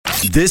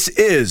This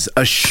is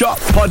a Shock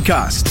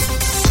Podcast.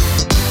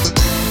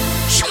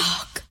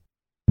 Shock.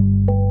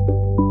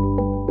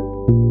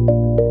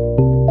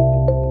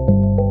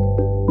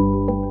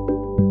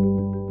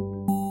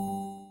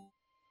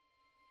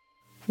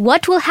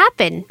 What will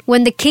happen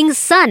when the king's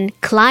son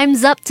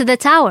climbs up to the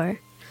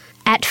tower?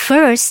 At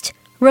first,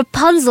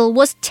 Rapunzel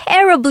was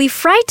terribly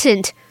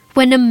frightened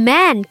when a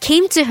man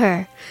came to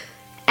her,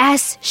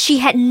 as she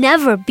had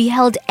never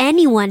beheld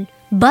anyone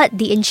but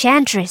the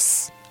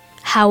enchantress.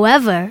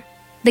 However,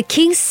 the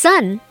king's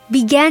son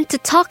began to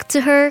talk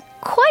to her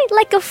quite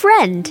like a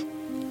friend,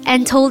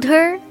 and told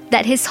her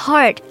that his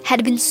heart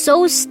had been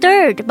so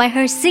stirred by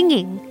her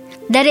singing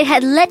that it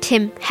had let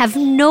him have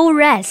no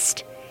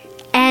rest,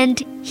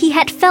 and he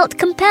had felt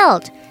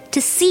compelled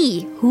to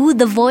see who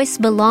the voice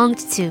belonged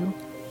to.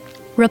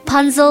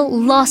 Rapunzel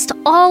lost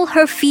all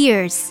her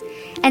fears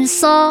and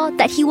saw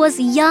that he was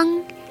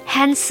young,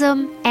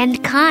 handsome,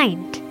 and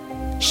kind.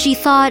 She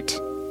thought,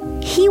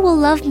 "He will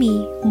love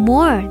me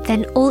more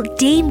than old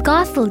Dame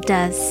Gothel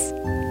does."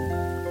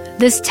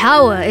 "This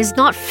tower is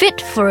not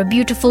fit for a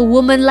beautiful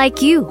woman like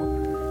you.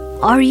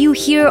 Are you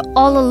here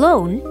all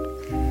alone?"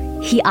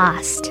 he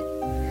asked.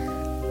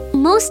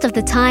 "Most of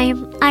the time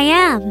I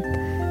am,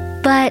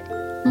 but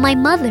my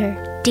mother,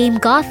 Dame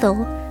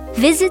Gothel,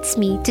 visits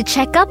me to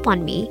check up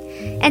on me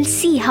and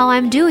see how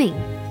I'm doing,"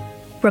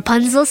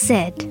 Rapunzel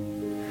said.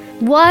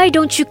 "Why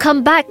don't you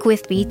come back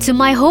with me to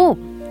my home?"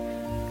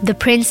 the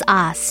prince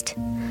asked.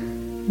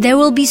 "There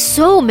will be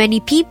so many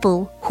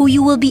people who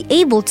you will be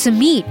able to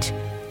meet.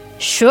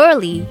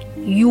 Surely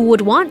you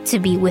would want to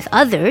be with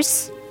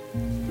others."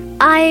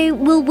 "I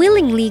will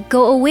willingly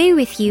go away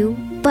with you,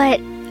 but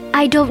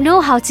I don't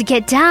know how to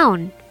get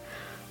down,"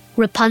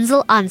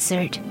 Rapunzel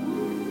answered.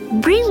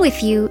 "Bring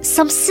with you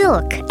some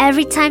silk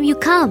every time you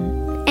come,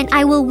 and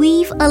I will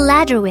weave a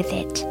ladder with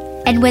it.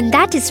 And when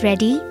that is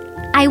ready,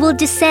 I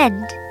will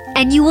descend,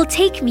 and you will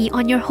take me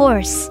on your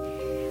horse.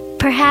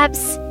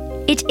 Perhaps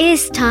it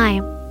is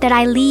time that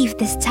I leave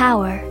this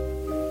tower."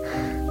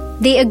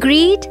 They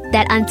agreed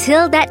that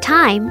until that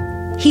time,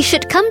 he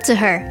should come to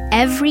her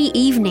every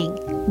evening,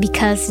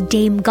 because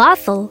Dame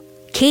Gothel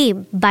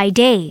came by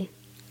day.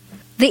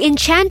 The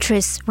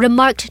enchantress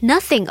remarked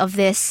nothing of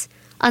this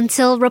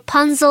until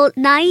Rapunzel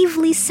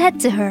naively said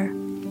to her,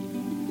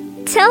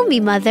 "Tell me,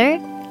 mother,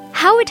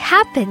 how it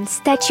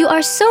happens that you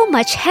are so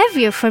much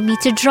heavier for me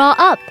to draw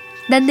up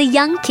than the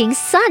young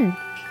king's son.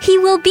 He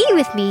will be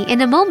with me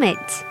in a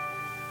moment."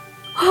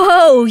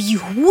 "Oh, you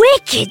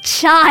wicked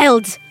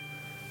child!"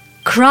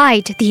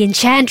 cried the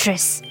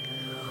enchantress.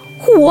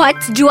 "What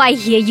do I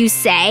hear you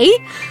say?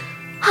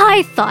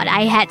 I thought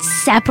I had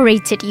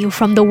separated you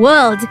from the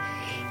world,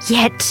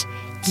 yet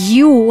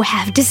you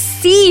have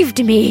deceived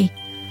me."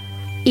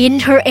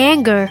 In her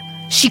anger,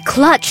 she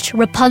clutched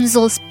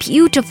Rapunzel's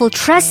beautiful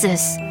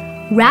tresses,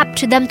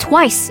 wrapped them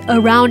twice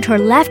around her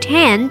left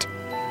hand,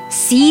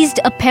 seized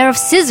a pair of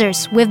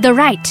scissors with the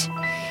right,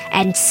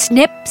 and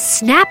snip,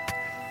 snap,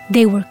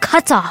 they were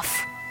cut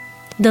off.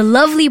 The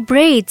lovely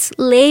braids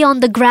lay on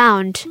the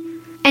ground,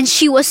 and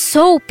she was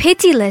so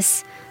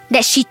pitiless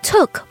that she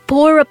took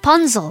poor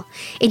Rapunzel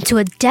into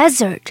a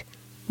desert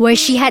where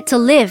she had to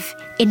live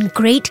in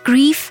great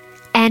grief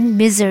and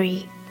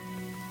misery.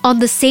 On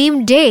the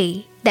same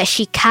day that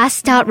she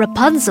cast out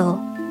Rapunzel,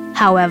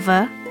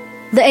 however,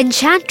 the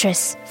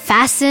enchantress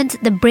fastened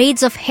the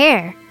braids of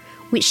hair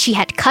which she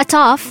had cut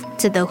off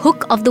to the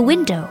hook of the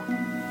window.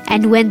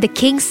 And when the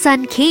king's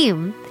son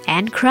came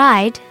and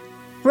cried,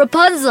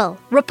 "Rapunzel,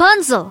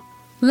 Rapunzel,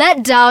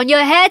 let down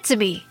your hair to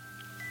me,"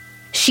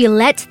 she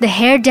let the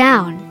hair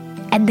down,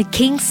 and the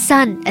king's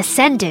son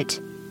ascended.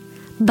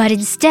 But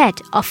instead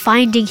of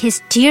finding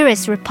his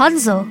dearest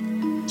Rapunzel,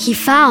 he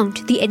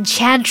found the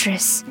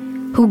enchantress,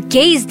 who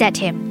gazed at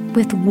him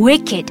with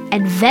wicked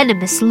and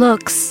venomous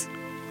looks.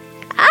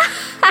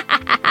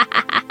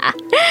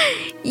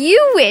 "You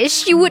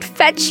wish you would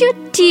fetch your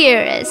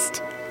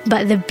dearest,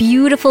 but the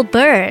beautiful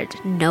bird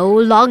no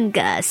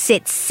longer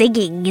sits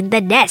singing in the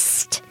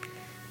nest,"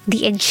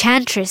 the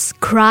enchantress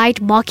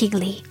cried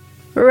mockingly.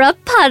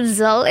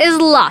 "Rapunzel is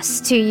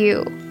lost to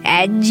you,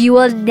 and you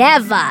will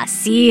never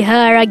see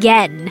her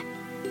again."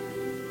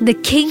 The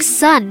king's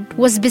son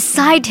was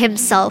beside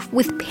himself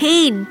with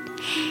pain,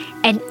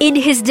 and in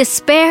his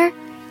despair,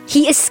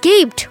 he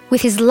escaped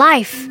with his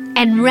life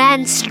and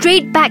ran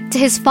straight back to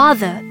his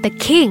father, the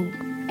king,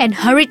 and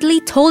hurriedly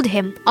told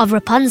him of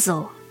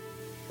Rapunzel.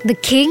 The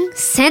king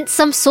sent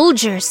some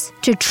soldiers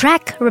to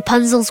track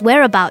Rapunzel's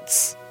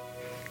whereabouts.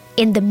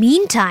 In the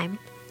meantime,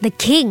 the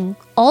king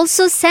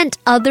also sent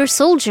other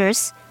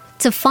soldiers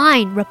to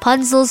find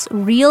Rapunzel's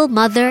real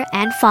mother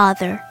and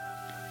father.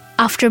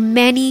 After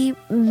many,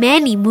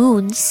 many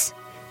moons,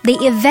 they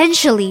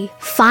eventually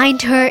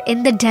find her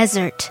in the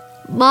desert,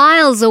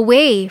 miles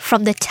away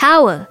from the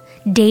tower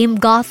Dame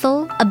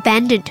Gothel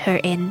abandoned her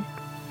in.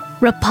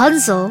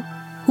 Rapunzel,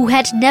 who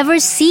had never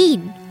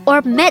seen or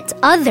met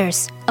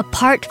others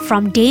apart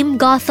from Dame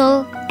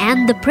Gothel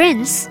and the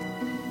prince,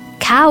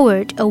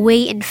 cowered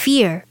away in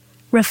fear,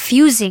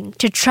 refusing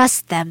to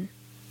trust them.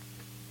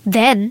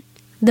 Then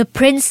The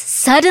prince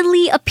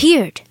suddenly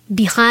appeared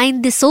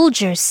behind the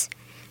soldiers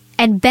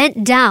and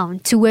bent down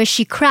to where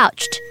she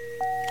crouched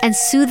and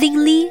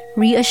soothingly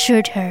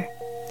reassured her.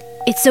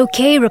 "It's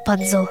okay,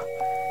 Rapunzel.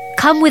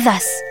 Come with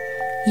us.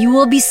 You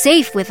will be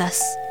safe with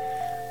us.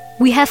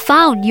 We have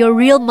found your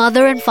real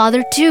mother and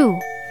father too.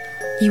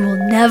 You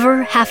will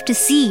never have to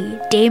see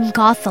Dame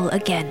Gothel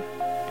again."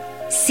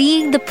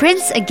 Seeing the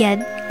prince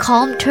again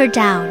calmed her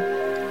down,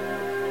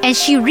 and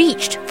she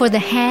reached for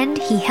the hand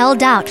he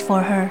held out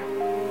for her.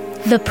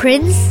 The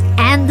prince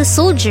and the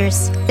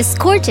soldiers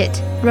escorted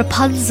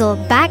Rapunzel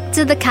back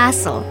to the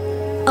castle,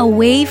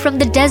 away from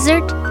the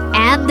desert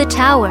and the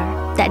tower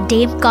that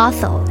Dame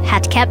Gothel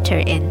had kept her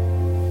in.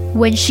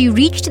 When she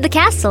reached the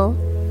castle,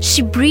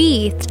 she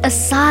breathed a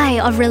sigh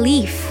of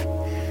relief,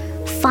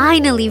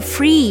 finally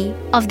free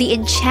of the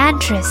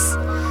enchantress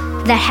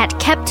that had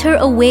kept her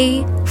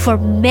away for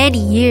many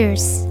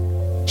years.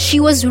 She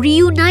was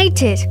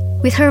reunited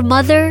with her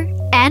mother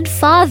and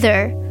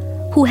father,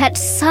 who had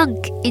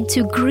sunk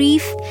into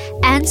grief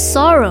and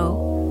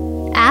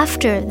sorrow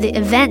after the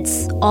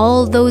events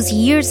all those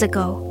years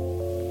ago.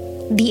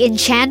 The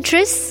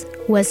enchantress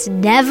was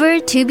never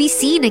to be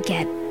seen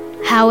again.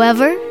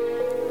 However,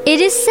 it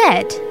is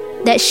said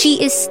that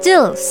she is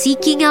still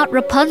seeking out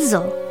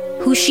Rapunzel,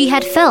 who she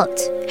had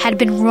felt had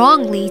been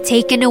wrongly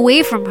taken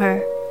away from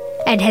her,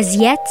 and has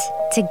yet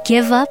to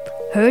give up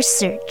her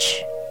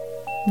search.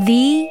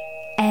 The